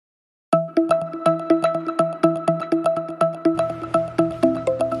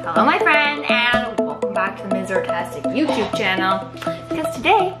Artastic YouTube channel, because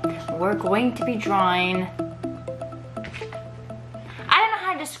today we're going to be drawing, I don't know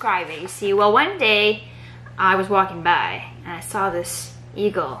how to describe it, you see. Well, one day I was walking by and I saw this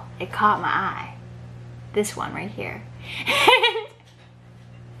eagle. It caught my eye. This one right here.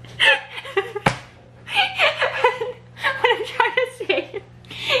 What I'm trying to say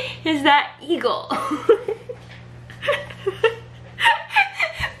is that eagle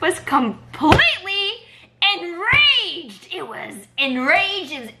was completely enraged. It was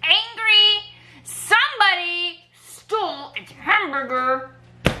enraged, it was angry. Somebody stole its hamburger.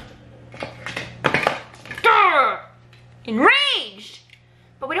 Durr! Enraged.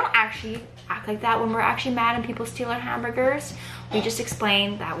 But we don't actually act like that when we're actually mad and people steal our hamburgers. We just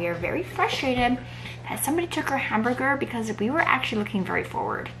explain that we are very frustrated that somebody took our hamburger because we were actually looking very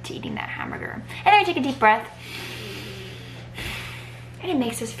forward to eating that hamburger. And then we take a deep breath. And it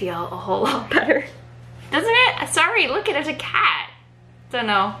makes us feel a whole lot better. Doesn't it? Sorry, look, there's a cat. Don't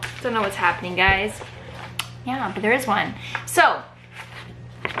know what's happening, guys. Yeah, but there is one. So,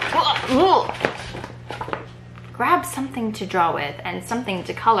 grab something to draw with and something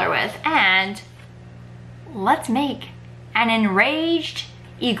to color with, and let's make an enraged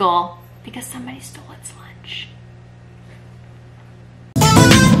eagle because somebody stole its lunch.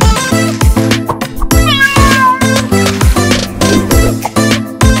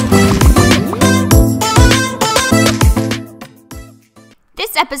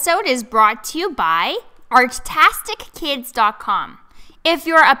 This episode is brought to you by artastickids.com. If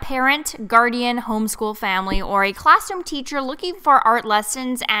you're a parent, guardian, homeschool family, or a classroom teacher looking for art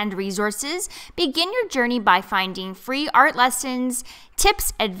lessons and resources, begin your journey by finding free art lessons,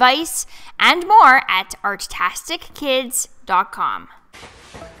 tips, advice, and more at artastickids.com.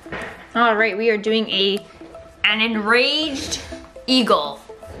 All right, we are doing an enraged eagle.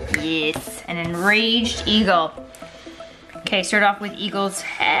 Yes, an enraged eagle. Okay, start off with eagle's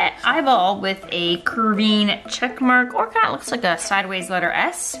head, eyeball with a curving check mark, or kind of looks like a sideways letter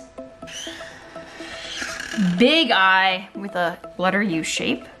S. Big eye with a letter U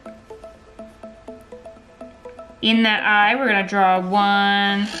shape. In that eye, we're gonna draw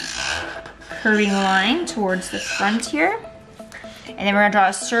one curving line towards the front here. And then we're gonna draw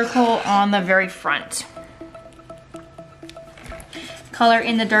a circle on the very front. Color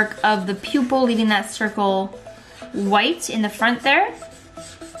in the dark of the pupil, leaving that circle white in the front there.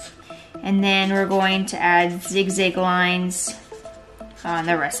 And then we're going to add zigzag lines on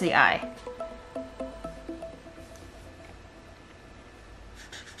the rest of the eye.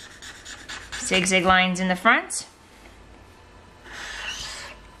 Zigzag lines in the front.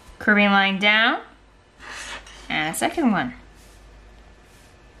 Curving line down. And a second one.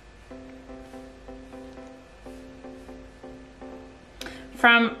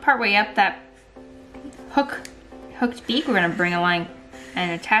 From partway up that hooked beak, we're gonna bring a line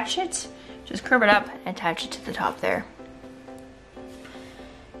and attach it. Just curve it up and attach it to the top there.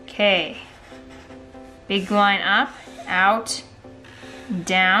 Okay. Big line up, out,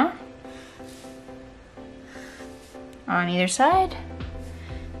 down. On either side.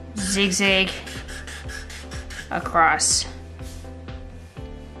 Zigzag across.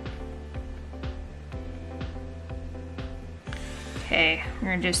 Okay, we're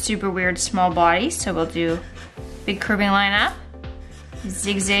gonna do super weird small bodies, so we'll do big curving line up,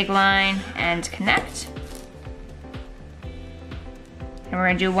 zigzag line, and connect. And we're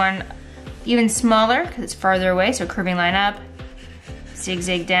gonna do one even smaller because it's farther away, so curving line up,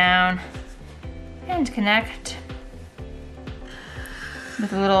 zigzag down, and connect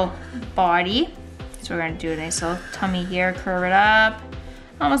with a little body. So we're gonna do a nice little tummy here, curve it up,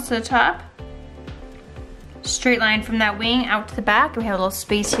 almost to the top. Straight line from that wing out to the back. We have a little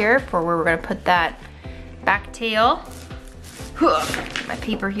space here for where we're gonna put that back tail. My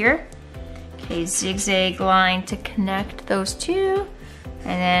paper here. Okay, zigzag line to connect those two. And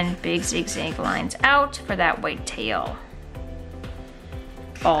then big zigzag lines out for that white tail.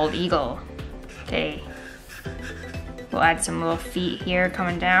 Bald eagle. Okay. We'll add some little feet here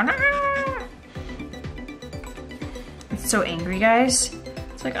coming down. Ah! It's so angry, guys.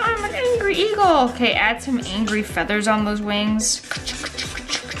 It's like, oh, I'm an angry eagle. Okay, add some angry feathers on those wings.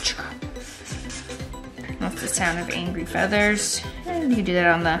 That's the sound of angry feathers. And you can do that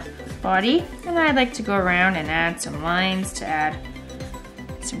on the body. And I'd like to go around and add some lines to add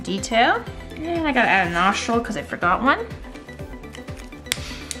some detail. And I gotta add a nostril because I forgot one.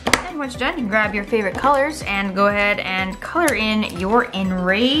 And once you're done, you can grab your favorite colors and go ahead and color in your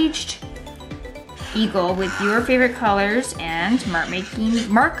enraged eagle with your favorite colors and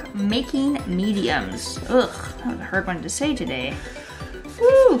mark making mediums. Ugh, that was a hard one to say today.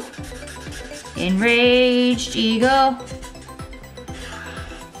 Woo! Enraged Eagle.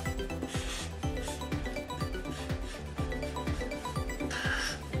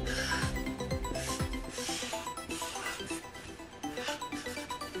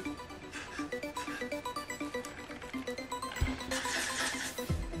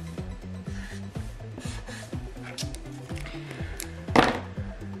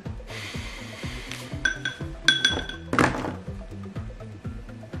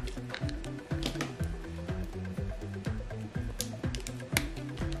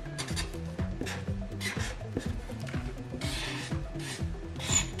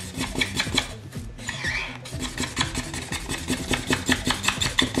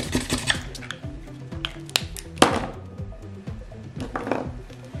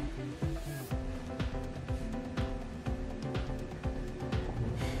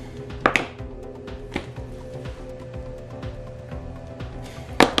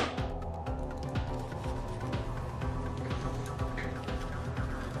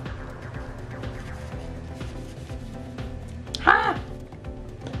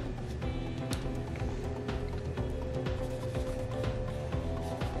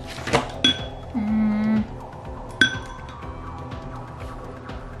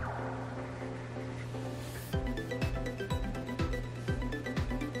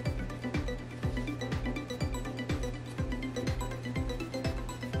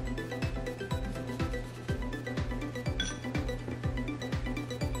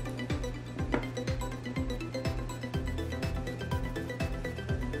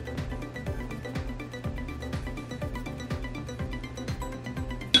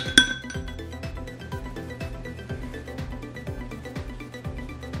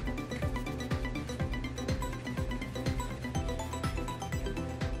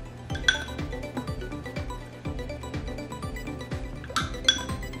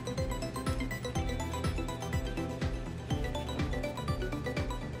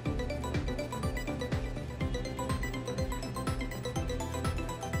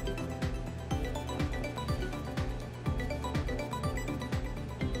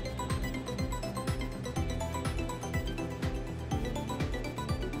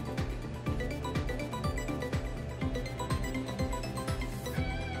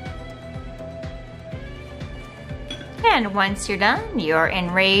 And once you're done, your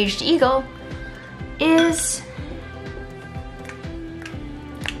Enraged Eagle is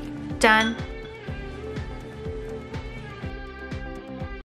done.